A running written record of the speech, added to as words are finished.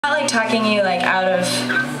talking you like out of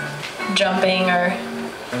jumping or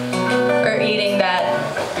eating that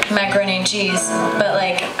macaroni and cheese, but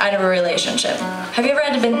like out of a relationship. Have you ever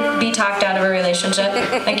had to be talked out of a relationship?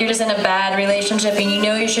 Like you're just in a bad relationship and you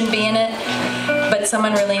know you shouldn't be in it, but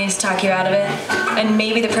someone really needs to talk you out of it, and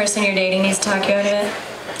maybe the person you're dating needs to talk you out of it?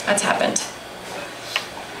 That's happened.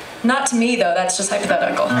 Not to me though, that's just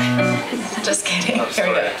hypothetical. Just kidding. Here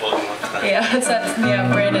we go.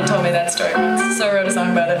 Yeah, Brandon told me that story once, so I wrote a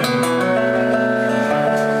song about it.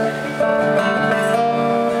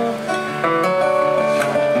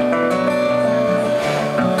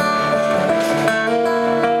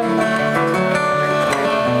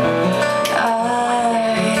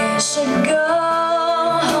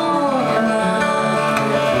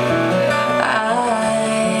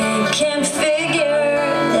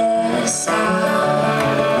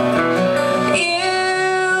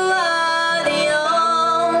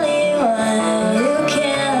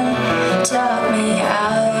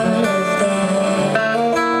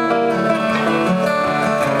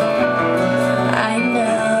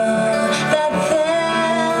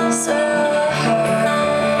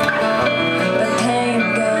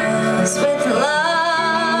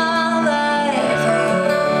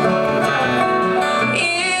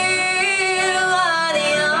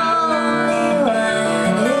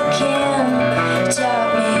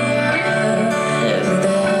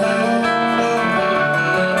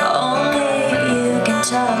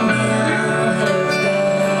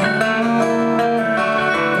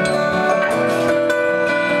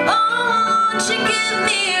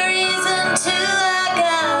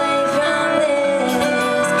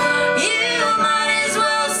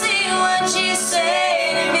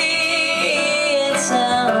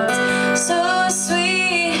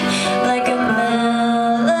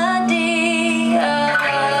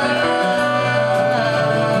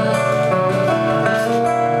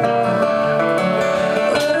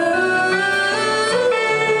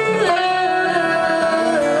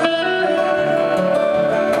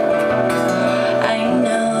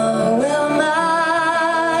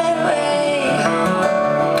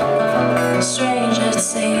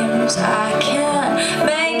 I can't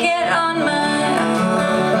make it on my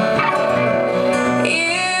own. You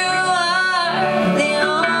are the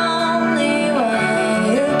only one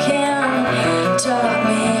who can talk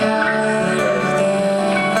me out of there.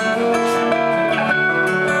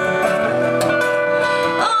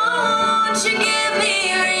 Oh, won't you give me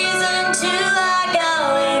a reason to walk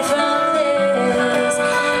away from this?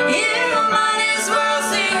 You might as well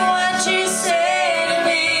see what you say to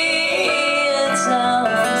me. It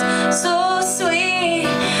sounds so sweet,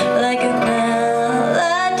 like a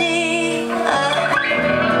melody.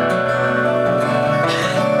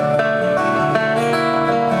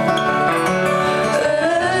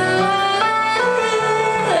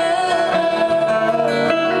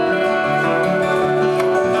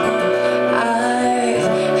 I've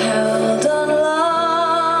held on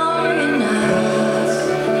long enough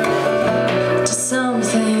to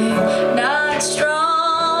something not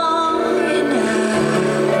strong enough.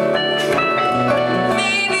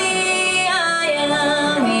 Maybe I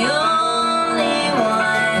am the only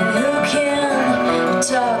one who can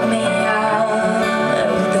talk me out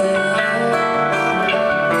of there.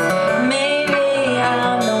 Maybe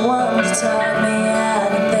I'm the one to talk